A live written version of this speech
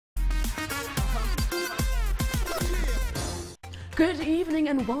Good evening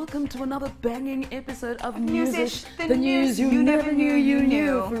and welcome to another banging episode of Newsish, the news you never knew you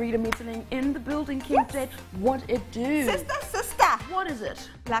knew. Farida Meetling in the building. King Jade, what it do? Sister. What is it?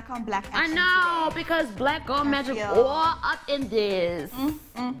 Black on black I action know, today. because black girl magic feel- all up in this.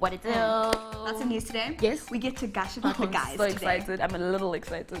 What it do? Lots of news today. Yes. We get to gush about the guys I'm so today. excited. I'm a little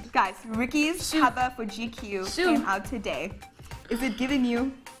excited. Guys, Ricky's cover for GQ came out today. Is it giving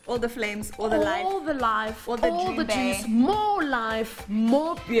you all the flames, all the life? All the life, all the all dream the bay. juice, more life,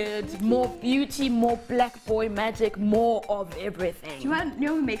 more beard, more beauty, more black boy magic, more of everything. Do you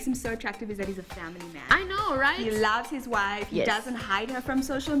know what makes him so attractive is that he's a family man. I know, right? He loves his wife. He Yes. doesn't hide her from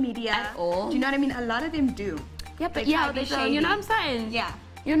social media. At all. Do you know what I mean? A lot of them do. Yeah, but They yeah, try to they be do. You know what I'm saying? Yeah.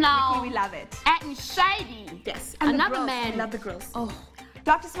 You know, Ricky, we love it. acting shady. Yes. Another the girls, man. We love the girls. Oh,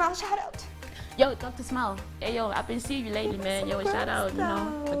 Dr. Smile, shout out. yo, Dr. Smile. Hey, yo, I've been seeing you lately, man. Yo, shout out. You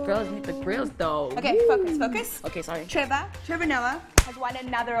know, the girls need the grills, though. Okay, focus. Okay, sorry. Trevor Noah has won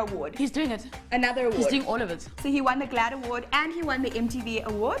another award. He's doing it. Another award. He's doing all of it. So he won the GLAAD award and he won the MTV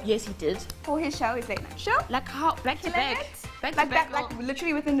award Yes, he did. for his show, his late night show. Like how? Back to Killing back. it. Back to Like back. that, like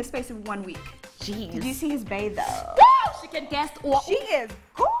literally within the space of 1 week. Jeez. Did you see his bae though? She can cast all. She is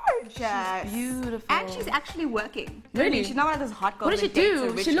gorgeous. She's beautiful. And she's actually working. Really? She's not one of those hot girls. What does she that dates do?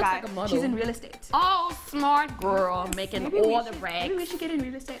 a rich She looks guy. like a model. She's in real estate. Oh, smart girl, making Maybe all we the should- rags. Maybe we should get in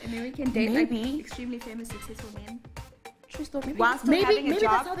real estate and maybe we can date Maybe. like extremely famous, successful men. True story. Maybe, While still having a maybe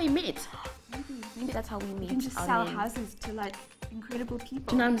job. that's how they met. Maybe that's how we meet. We can just our sell men. houses to like incredible people.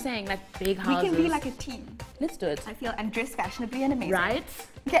 Do you know what I'm saying? Like big we houses. can be like a team. Let's do it. I feel, and dress fashionably and amazing. Right?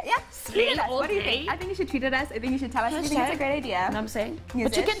 Okay, yeah. Tweet at us. all What do you day. think? I think you should tweet at us. I think you should tell us. I think it's Hashtag. a great idea. You know what I'm saying? Yes,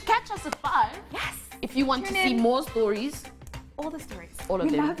 But you yes. can catch us at 5. Yes. If you want Tune to see in. more stories, All the stories. all of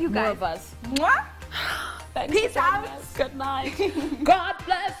we them. love you More guys. of us. Mwah. Thanks Peace for joining out. us. Good night. God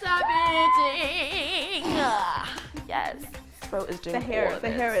bless our meeting. Yes. Throat is doing The hair. all of The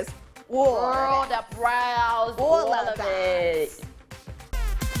it. hair is. Whoa. Girl, the brows, All all of of that. it.